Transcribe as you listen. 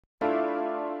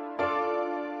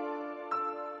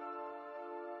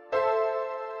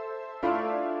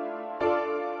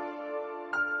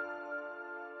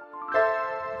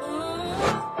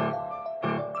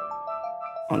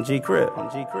On G Crip. You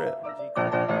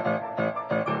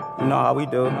know how we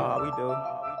do.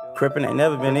 Crippin' ain't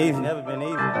never been easy.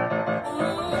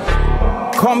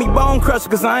 Call me Bone Crusher,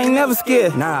 cause I ain't never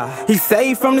scared. Nah. He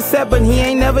saved from the set, but he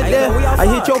ain't never there. I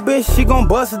hit your bitch, she gon'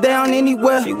 bust down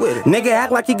anywhere. Nigga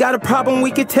act like he got a problem, we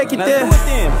can take it there.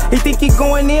 He think he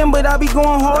going in, but I be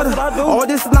going harder. All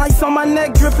this nice on my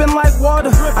neck, dripping like water.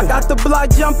 I got the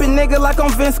block jumping, nigga, like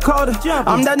I'm Vince Carter.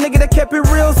 I'm that nigga that kept it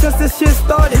real since this shit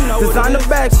started. Designer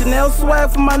bag, Chanel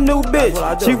swag for my new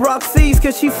bitch. She rock C's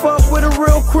cause she fuck with a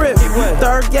real crib.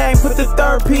 Third game, put the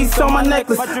third piece on my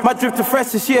necklace. My drip the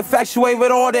freshest, she infatuate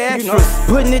with all the extras.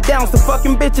 Putting it down to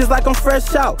fucking bitches like I'm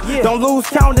fresh out. Don't lose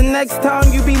count, the next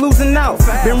time you be losing out.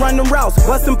 Been running routes,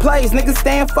 busting plays, niggas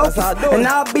staying focused. And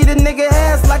I'll beat a nigga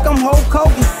ass like I'm Hulk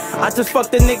Hogan. I just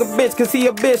fucked a nigga bitch cause he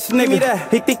a bitch nigga.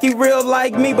 He think he real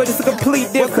like me, but it's a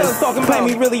complete difference. Claim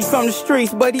he really from the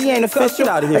streets, but he ain't official.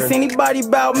 Ask anybody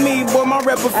about me, boy, my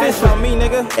rep official. Me,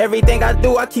 nigga. Everything I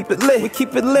do, I keep it lit. We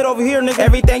keep it lit over here, nigga.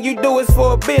 Everything you do is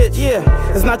for a bitch,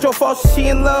 yeah. It's not your fault she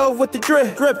in love with the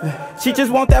drippin'. She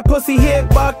just want that pussy hit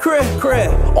by crib.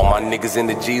 All my niggas in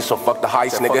the G, so fuck the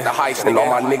heist, nigga. And all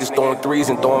my niggas throwing threes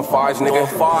and throwing fives, nigga.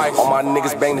 All my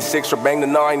niggas bang the 6 or bang the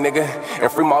 9, nigga.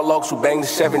 And free my lokes who bang the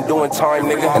 7 doing time,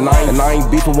 nigga. And I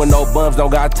ain't beefing with no bums,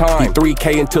 don't got time.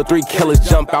 3K until 3 killers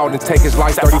jump out and take his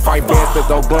life. 35 bands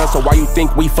spent on guns, so why you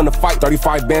think we finna fight?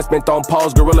 35 bands spent on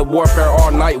poles, guerrilla warfare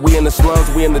all night. We in the slums,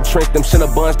 we in the trench, them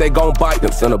Cinnabons, they gon' bite.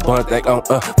 Them Cinnabons, they gon'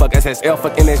 fuck SSL,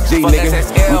 fuck NSG,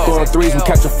 nigga. We throwing threes, we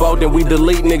catch a foe, then we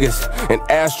delete niggas. And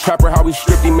ass trapper, how we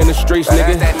strip him in the streets,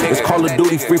 nigga. It's Call of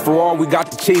Duty, free for all, we got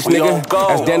the cheese, nigga.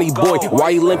 That's Danny Boy, why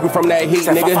you limping from that heat,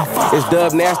 nigga? It's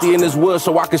Dub Nasty in this wood,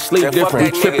 so I can sleep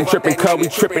different. We trippin', cuz we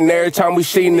trippin' every time we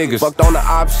see niggas. Fucked on the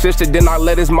op sister, then I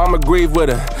let his mama grieve with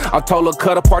her. I told her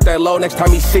cut apart that low next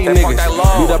time he see niggas.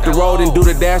 Beat up the road and do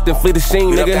the dash, then flee the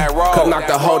scene, nigga. Cut knock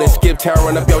the hoe, then skip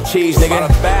tearing up your cheese, nigga.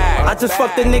 I just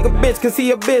fucked a nigga bitch cause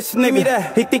he a bitch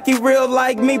nigga. He think he real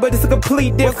like me, but it's a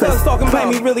complete difference.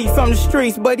 Claim he really from the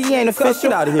streets, but he ain't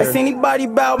official. Ask anybody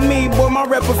about me, boy, my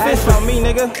rep official. Me,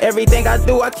 nigga. Everything I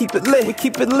do, I keep it lit. We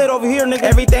keep it lit over here, nigga.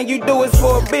 Everything you do is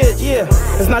for a bitch, yeah.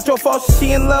 It's not your fault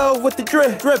she in love with the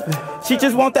drippin'. She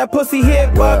just want that pussy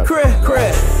hit by crib.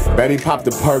 Betty popped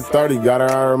the perk 30, got her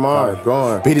out of her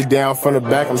mind. Beat it down from the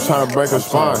back, I'm trying to break her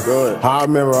spine. I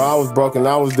remember I was broken,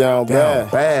 I was down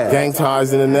bad. Gang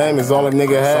ties in the name is all a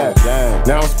nigga had.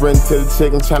 Now I'm sprinting to the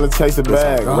chicken, trying to chase a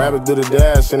bag. Rabbit do the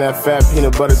dash and that fat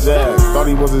peanut butter jag. Thought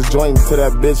he was his joint to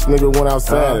that bitch, nigga went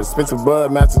outside. Expensive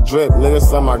bud, match the drip, nigga,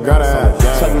 something I gotta have.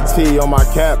 Chucky T on my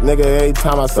cap, nigga, every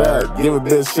time I say it. Give a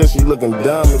bitch shit, she looking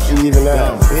dumb if she even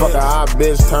ask. Fuck a hot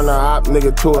bitch, turn her hot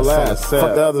nigga to a last.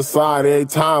 Fuck the other side, every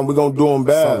time we gon' do him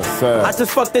bad. I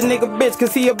just fucked a nigga bitch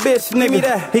cause he a bitch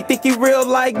nigga. He think he real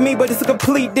like me, but it's a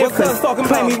complete difference.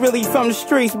 Claim he really from the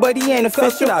streets, but he ain't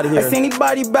official. Ask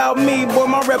anybody about me, boy,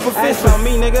 my rep official.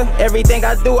 Me, nigga. Everything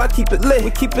I do, I keep it lit.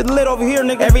 We keep it lit over here,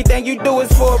 nigga. Everything you do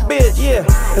is for a bitch, yeah.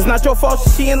 It's not your fault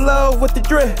she in love with the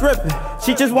drippin'.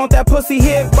 She just want that pussy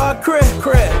hit by crib.